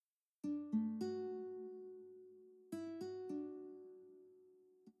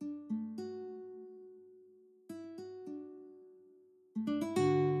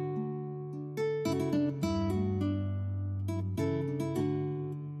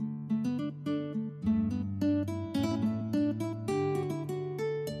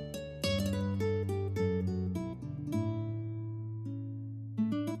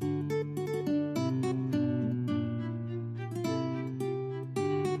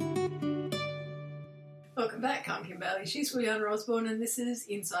back, I'm Kimberly. She's Juliana Osborne, and this is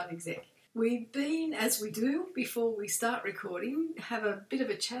Inside Exec. We've been, as we do before we start recording, have a bit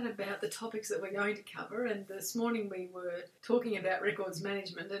of a chat about the topics that we're going to cover. And this morning we were talking about records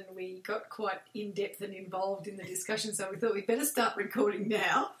management, and we got quite in-depth and involved in the discussion. So we thought we'd better start recording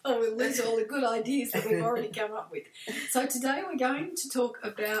now, or we'll lose all the good ideas that we've already come up with. So today we're going to talk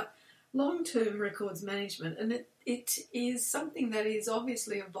about long-term records management, and it is something that is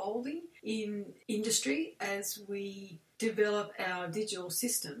obviously evolving in industry as we develop our digital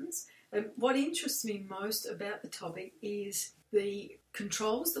systems. And what interests me most about the topic is the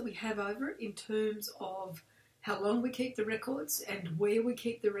controls that we have over it in terms of how long we keep the records and where we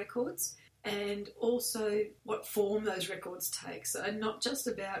keep the records, and also what form those records take. So not just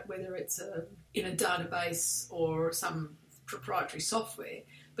about whether it's in a database or some proprietary software,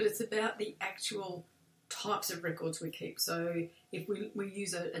 but it's about the actual types of records we keep. So if we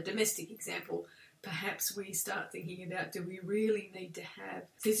use a domestic example, perhaps we start thinking about, do we really need to have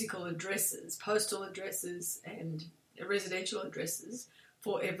physical addresses, postal addresses and residential addresses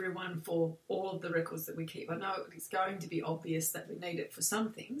for everyone for all of the records that we keep? I know it's going to be obvious that we need it for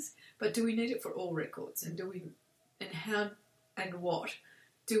some things, but do we need it for all records? And how and what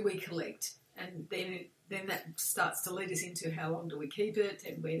do we collect? And then that starts to lead us into how long do we keep it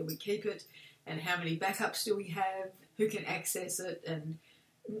and where do we keep it and how many backups do we have, who can access it, and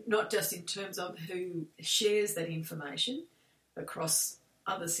not just in terms of who shares that information across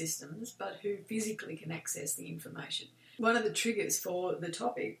other systems, but who physically can access the information. One of the triggers for the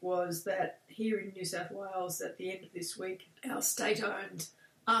topic was that here in New South Wales at the end of this week, our state-owned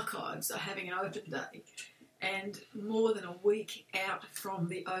archives are having an open day. And more than a week out from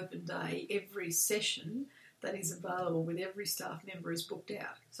the open day, every session that is available with every staff member is booked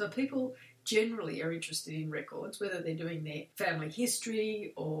out. So people generally are interested in records, whether they're doing their family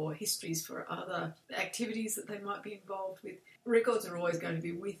history or histories for other activities that they might be involved with. Records are always going to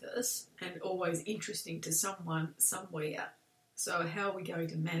be with us and always interesting to someone somewhere. So how are we going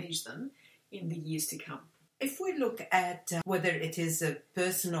to manage them in the years to come? If we look at whether it is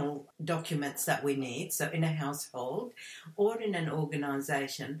personal documents that we need, so in a household or in an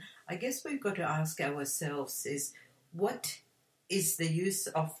organisation, I guess we've got to ask ourselves is what is the use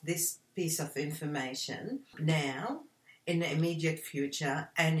of this piece of information now, in the immediate future,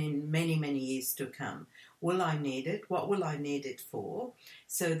 and in many, many years to come? Will I need it? What will I need it for?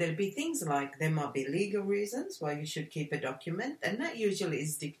 So there'll be things like there might be legal reasons why you should keep a document, and that usually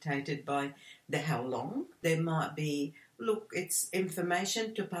is dictated by the how long. There might be, look, it's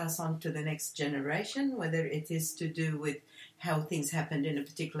information to pass on to the next generation, whether it is to do with how things happened in a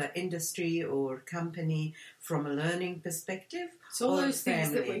particular industry or company from a learning perspective. So all those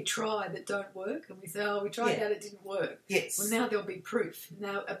things that we try that don't work, and we say, oh, we tried that, it didn't work. Yes. Well, now there'll be proof.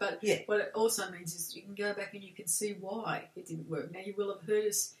 Now, but what it also means is you can go back and you can see why it didn't work. Now, you will have heard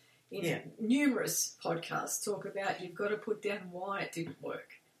us in numerous podcasts talk about you've got to put down why it didn't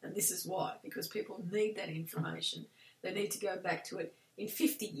work. And this is why, because people need that information. They need to go back to it in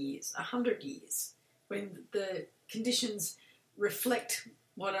 50 years, 100 years, when the conditions reflect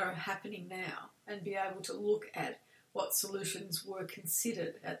what are happening now, and be able to look at what solutions were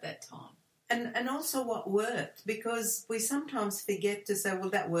considered at that time. And also what worked, because we sometimes forget to say, well,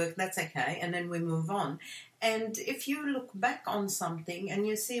 that worked, that's okay, and then we move on. And if you look back on something and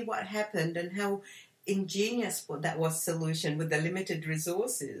you see what happened and how ingenious that was solution with the limited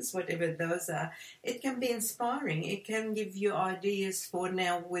resources, whatever those are, it can be inspiring. It can give you ideas for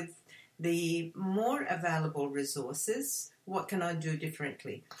now with the more available resources. What can I do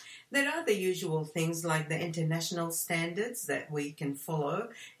differently? There are the usual things like the international standards that we can follow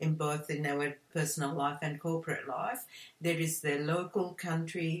in both in our personal life and corporate life. There is the local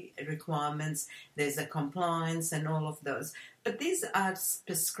country requirements, there's a compliance and all of those. But these are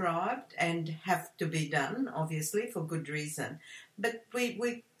prescribed and have to be done, obviously, for good reason. But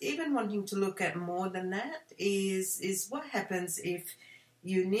we even wanting to look at more than that is what happens if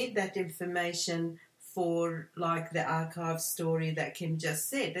you need that information for, like, the archive story that Kim just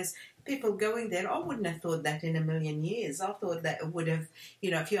said. There's people going there, I wouldn't have thought that in a million years. I thought that it would have,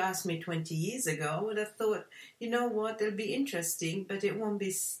 if you asked me 20 years ago, I would have thought, you know what, it'll be interesting, but it won't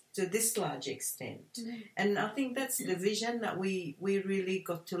be to this large extent. Mm-hmm. And I think that's the vision that we really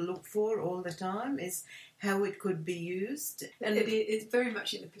got to look for all the time, is how it could be used. And it is very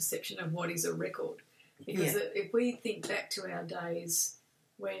much in the perception of what is a record. Because if we think back to our days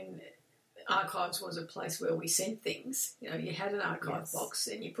when archives was a place where we sent things. You had an archive box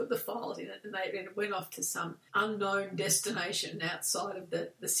and you put the files in it, and it went off to some unknown destination outside of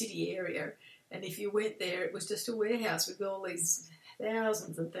the city area. And if you went there, it was just a warehouse with all these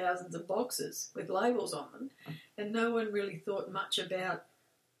thousands and thousands of boxes with labels on them, and no one really thought much about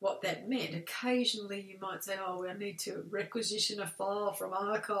what that meant. Occasionally you might say, oh, I need to requisition a file from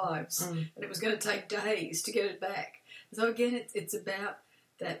archives, and it was going to take days to get it back. So again, it's about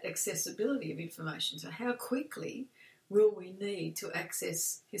that accessibility of information. So how quickly will we need to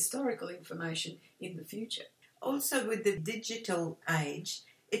access historical information in the future? Also, with the digital age,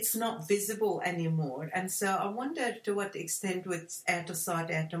 it's not visible anymore. And so I wonder to what extent with out of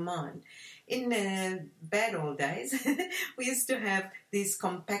sight, out of mind. In the bad old days, we used to have these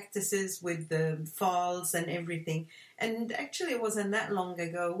compactuses with the files and everything. And actually it wasn't that long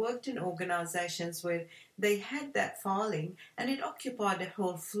ago, I worked in organisations where they had that filing and it occupied a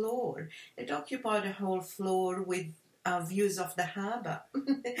whole floor. It occupied a whole floor with views of the harbour.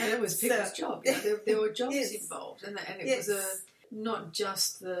 And it was people's job. You know, there were jobs Yes. involved, and it was not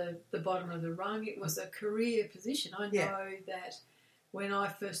just the bottom of the rung, it was a career position. I know that when I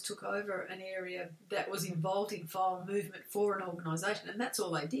first took over an area that was involved in file movement for an organisation, and that's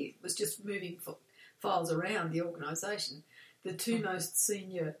all they did, was just moving files around the organisation. The two most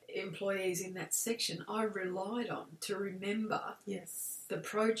senior employees in that section I relied on to remember the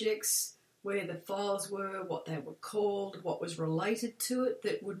projects, where the files were, what they were called, what was related to it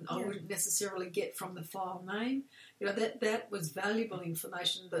that I wouldn't necessarily get from the file name. You know, that was valuable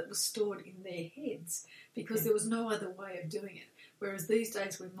information that was stored in their heads because there was no other way of doing it. Whereas these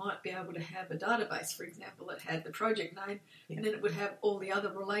days we might be able to have a database, for example, that had the project name and then it would have all the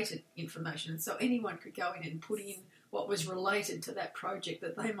other related information. And so anyone could go in and put in what was related to that project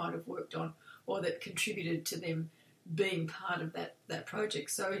that they might have worked on or that contributed to them being part of that project.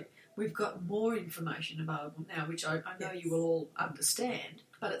 So we've got more information available now, which I know you will all understand,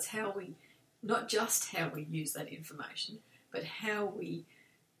 but it's not just how we use that information, but how we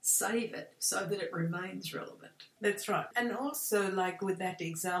save it so that it remains relevant. That's right. And also, like with that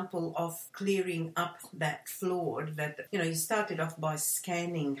example of clearing up that floor, that, you know, you started off by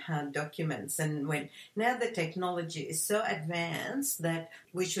scanning hard documents, and now the technology is so advanced that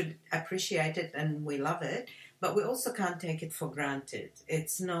we should appreciate it and we love it, but we also can't take it for granted.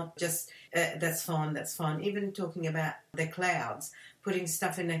 It's not just, that's fine. Even talking about the clouds, putting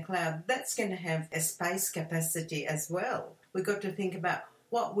stuff in a cloud, that's going to have a space capacity as well. We've got to think about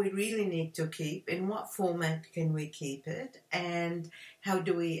what we really need to keep, in what format can we keep it, and how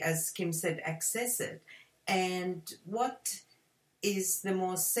do we, as Kim said, access it, and what is the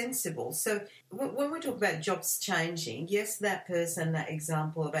most sensible. So when we talk about jobs changing, yes, that person, that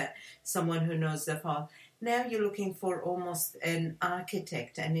example about someone who knows the file, now you're looking for almost an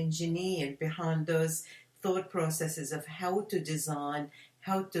architect, an engineer behind those thought processes of how to design,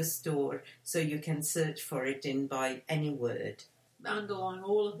 how to store, so you can search for it by any word. Underlying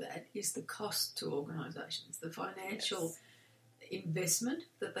all of that is the cost to organisations, the financial investment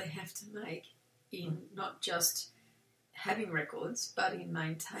that they have to make in not just having records, but in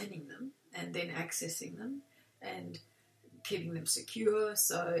maintaining them and then accessing them and keeping them secure.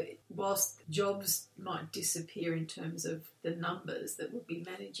 So whilst jobs might disappear in terms of the numbers that would be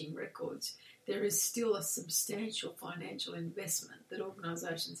managing records, there is still a substantial financial investment that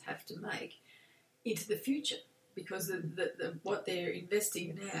organisations have to make into the future, because what they're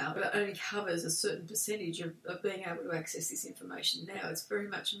investing now only covers a certain percentage of being able to access this information now. It's very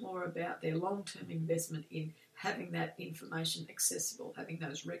much more about their long-term investment in having that information accessible, having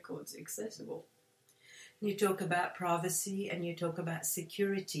those records accessible. You talk about privacy and you talk about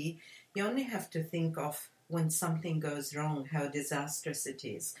security. You only have to think of when something goes wrong, how disastrous it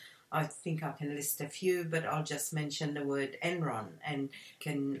is. I think I can list a few, but I'll just mention the word Enron and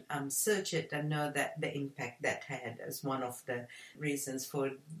can search it and know that the impact that had as one of the reasons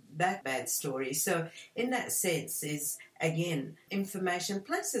for that bad story. So in that sense is, again, information,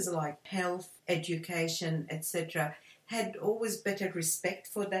 places like health, education, etc., had always better respect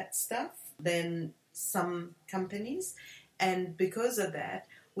for that stuff than some companies. And because of that,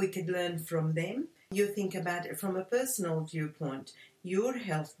 we could learn from them. You think about it from a personal viewpoint. Your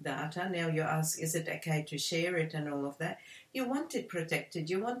health data, now you ask, is it okay to share it and all of that? You want it protected,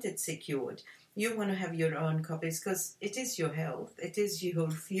 you want it secured. You want to have your own copies because it is your health, it is your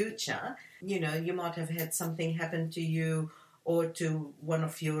future. You know, you might have had something happen to you or to one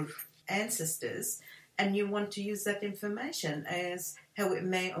of your ancestors, and you want to use that information as how it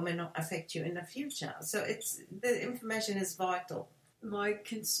may or may not affect you in the future. So the information is vital. My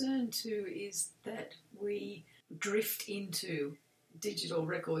concern too is that we drift into digital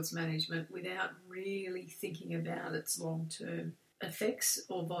records management without really thinking about its long-term effects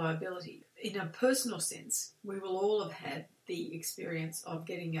or viability. In a personal sense, we will all have had the experience of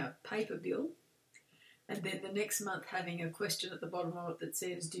getting a paper bill and then the next month having a question at the bottom of it that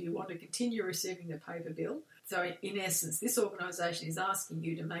says, do you want to continue receiving the paper bill? So in essence, this organisation is asking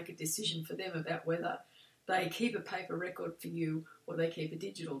you to make a decision for them about whether they keep a paper record for you or they keep a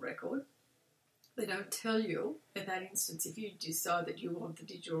digital record. They don't tell you, in that instance, if you decide that you want the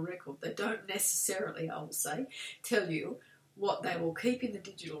digital record, they don't necessarily, I will say, tell you what they will keep in the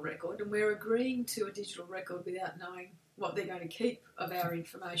digital record, and we're agreeing to a digital record without knowing what they're going to keep of our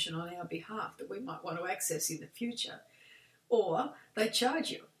information on our behalf that we might want to access in the future. Or they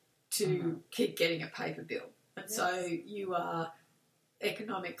charge you to keep getting a paper bill. And so you are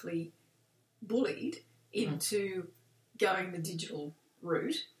economically bullied into going the digital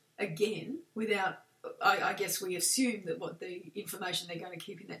route, again, without, I guess we assume that what the information they're going to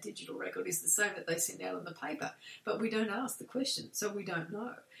keep in that digital record is the same that they send out on the paper. But we don't ask the question, so we don't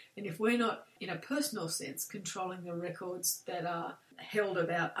know. And if we're not, in a personal sense, controlling the records that are held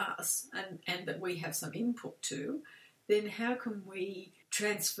about us and that we have some input to, then how can we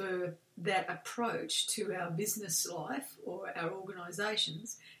transfer that approach to our business life or our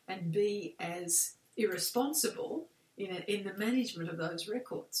organisations and be as irresponsible in the management of those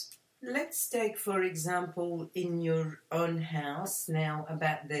records? Let's take, for example, in your own house now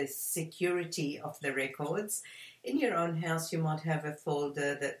about the security of the records. In your own house, you might have a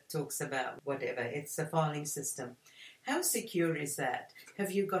folder that talks about whatever. It's a filing system. How secure is that?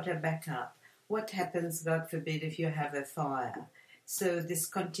 Have you got a backup? What happens, God forbid, if you have a fire? So this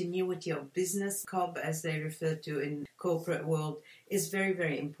continuity of business, COB, as they refer to in corporate world, is very,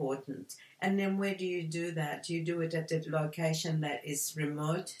 very important. And then where do you do that? You do it at a location that is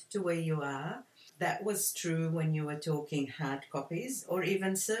remote to where you are. That was true when you were talking hard copies or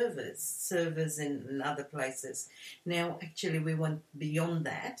even servers in other places. Now, actually, we went beyond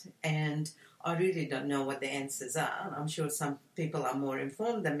that, and I really don't know what the answers are. I'm sure some people are more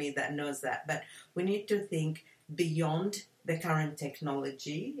informed than me that knows that, but we need to think beyond the current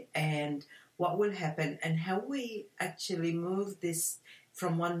technology and what will happen and how we actually move this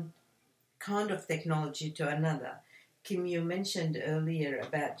from one kind of technology to another. Kim, you mentioned earlier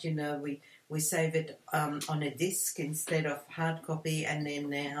about, we save it on a disk instead of hard copy, and then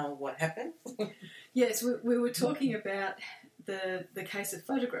now what happened? Yes, we were talking about the case of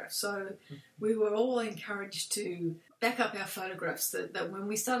photographs. So we were all encouraged to back up our photographs, that when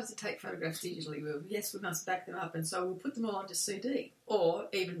we started to take photographs digitally, we must back them up, and so we'll put them all onto CD. Or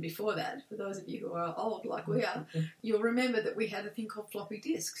even before that, for those of you who are old like we are, you'll remember that we had a thing called floppy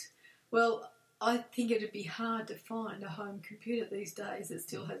disks. Well, I think it'd be hard to find a home computer these days that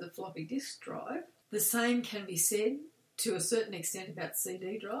still has a floppy disk drive. The same can be said to a certain extent about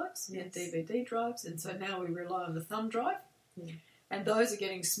CD drives and DVD drives, and so now we rely on the thumb drive. Yeah. And those are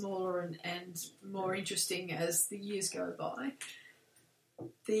getting smaller and more interesting as the years go by.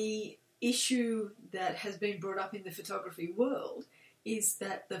 The issue that has been brought up in the photography world is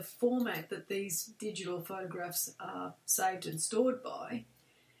that the format that these digital photographs are saved and stored by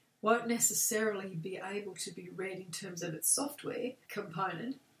won't necessarily be able to be read in terms of its software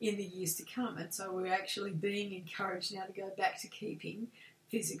component in the years to come. And so we're actually being encouraged now to go back to keeping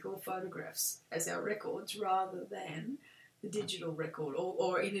physical photographs as our records rather than the digital record,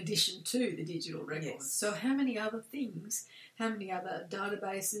 or in addition to the digital record. Yes. So how many other things, how many other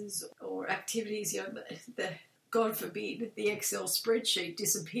databases or activities, God forbid, the Excel spreadsheet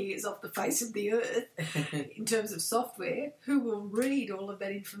disappears off the face of the earth in terms of software, who will read all of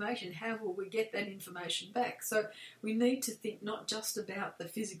that information? How will we get that information back? So we need to think not just about the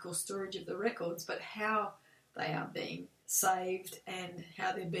physical storage of the records, but how they are being saved and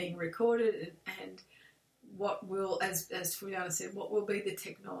how they're being recorded, and what will, as Fuliana said, what will be the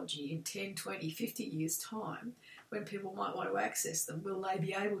technology in 10, 20, 50 years' time when people might want to access them? Will they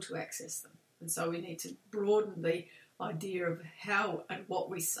be able to access them? And so we need to broaden the idea of how and what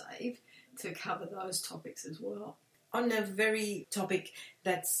we save to cover those topics as well. On a very topic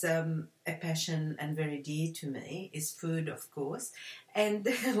that's a passion and very dear to me is food, of course. And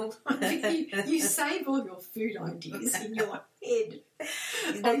you save all your food ideas in your head.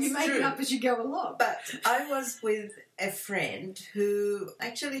 Or you make it up as you go along. But I was with a friend who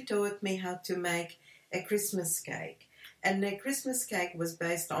actually taught me how to make a Christmas cake. And the Christmas cake was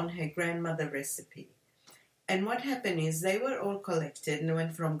based on her grandmother recipe. And what happened is they were all collected and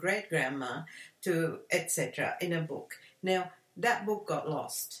went from great-grandma to etc. in a book. Now, that book got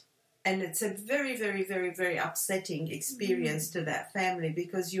lost. And it's a very, very, very, very upsetting experience to that family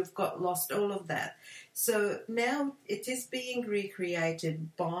because you've got lost all of that. So now it is being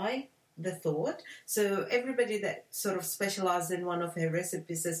recreated by the thought. So everybody that sort of specializes in one of her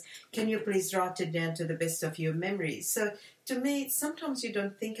recipes says, can you please write it down to the best of your memories? So to me, sometimes you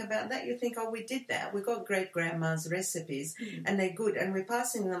don't think about that. You think, oh, we did that. We got great-grandma's recipes, and they're good, and we're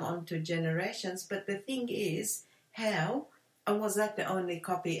passing them on to generations. But the thing is, how, and was that the only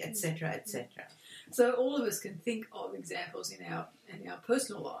copy, etc., etc.? So all of us can think of examples in our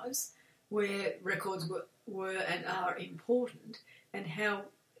personal lives where records were and are important, and how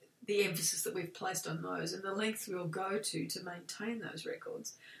the emphasis that we've placed on those and the lengths we'll go to maintain those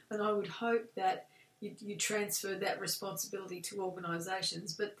records. And I would hope that you transfer that responsibility to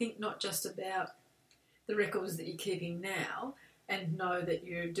organisations, but think not just about the records that you're keeping now and know that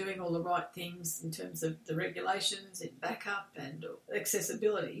you're doing all the right things in terms of the regulations and backup and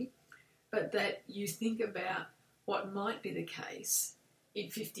accessibility, but that you think about what might be the case in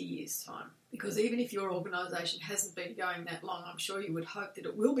 50 years' time. Because even if your organisation hasn't been going that long, I'm sure you would hope that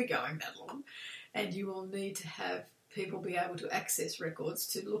it will be going that long, and you will need to have people be able to access records,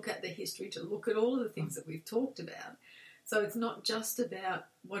 to look at the history, to look at all of the things that we've talked about. So it's not just about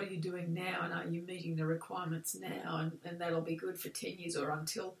what are you doing now and are you meeting the requirements now, and that'll be good for 10 years or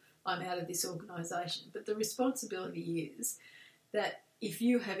until I'm out of this organisation. But the responsibility is that if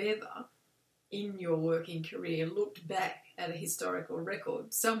you have ever, in your working career, looked back at a historical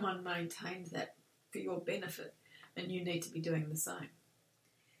record, someone maintained that for your benefit, and you need to be doing the same.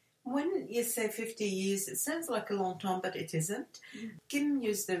 When you say 50 years, it sounds like a long time, but it isn't. Kim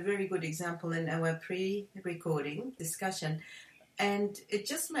used a very good example in our pre-recording discussion, and it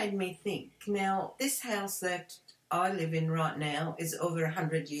just made me think. Now, this house that I live in right now is over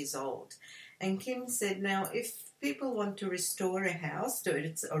 100 years old. And Kim said, now, if people want to restore a house to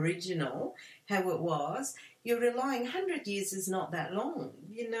its original, how it was, you're relying, 100 years is not that long.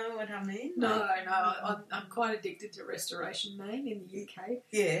 You know what I mean? No, I'm quite addicted to Restoration Man in the UK.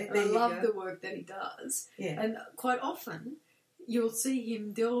 Yeah, and I love the work that he does. Yeah. And quite often you'll see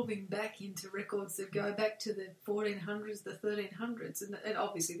him delving back into records that go back to the 1400s, the 1300s, and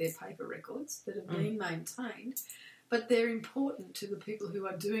obviously they're paper records that have been maintained. But they're important to the people who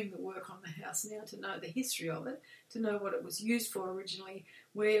are doing the work on the house now to know the history of it, to know what it was used for originally,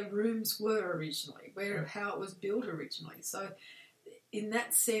 where rooms were originally, how it was built originally. So in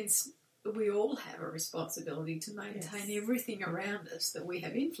that sense, we all have a responsibility to maintain everything around us that we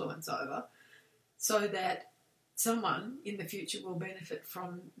have influence over, so that someone in the future will benefit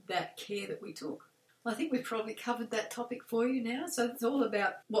from that care that we took. I think we've probably covered that topic for you now. So it's all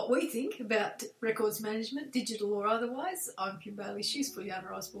about what we think about records management, digital or otherwise. I'm Kim Bailey, she's Juliana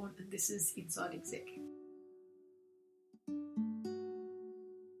Osborne, and this is Inside Exec.